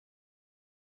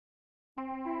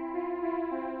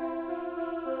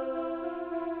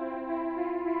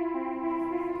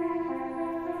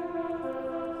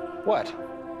What?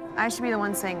 I should be the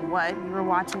one saying what. You were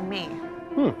watching me.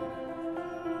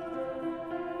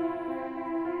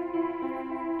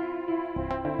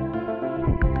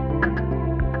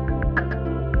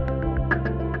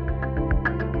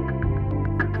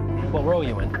 What row are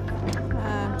you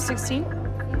in? 16?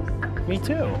 Me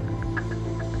too.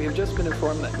 We have just been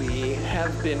informed that we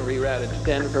have been rerouted to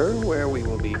Denver, where we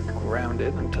will be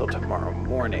grounded until tomorrow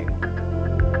morning.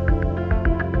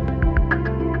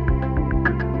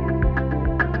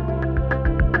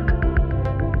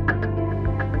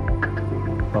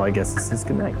 Well, I guess this is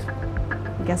good night.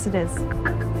 I guess it is.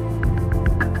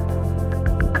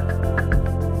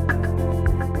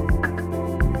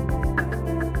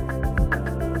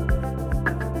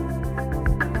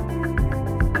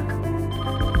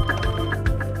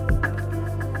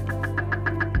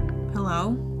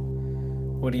 Hello?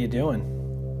 What are you doing?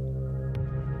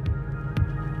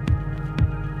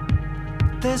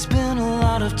 There's been a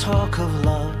lot of talk of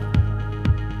love,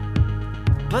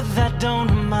 but that don't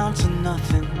amount to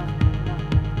nothing. I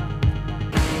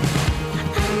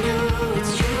know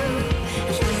it's true.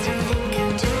 At least I think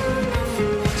I do.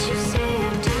 Nothing that you say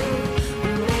I do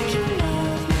will make you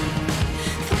love me.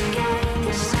 Forget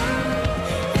the sun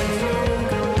and then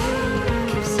go on. I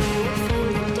can see it from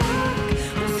the dark.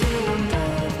 Will feel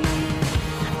above me.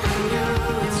 I know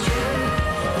it's true.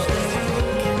 At least I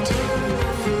think I do.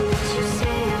 Nothing that you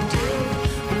say I do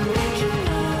will make you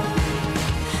love me.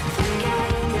 Forget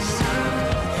the sun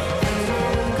and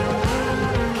then go on.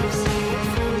 I can see it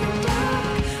from the dark.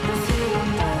 Will feel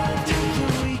above me. Take the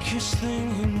weakest thing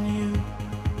in you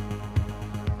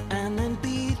and then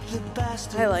beat the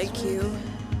best. I like you.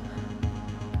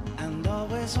 And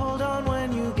always hold on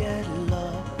when you get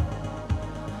low,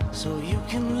 so you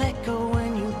can let go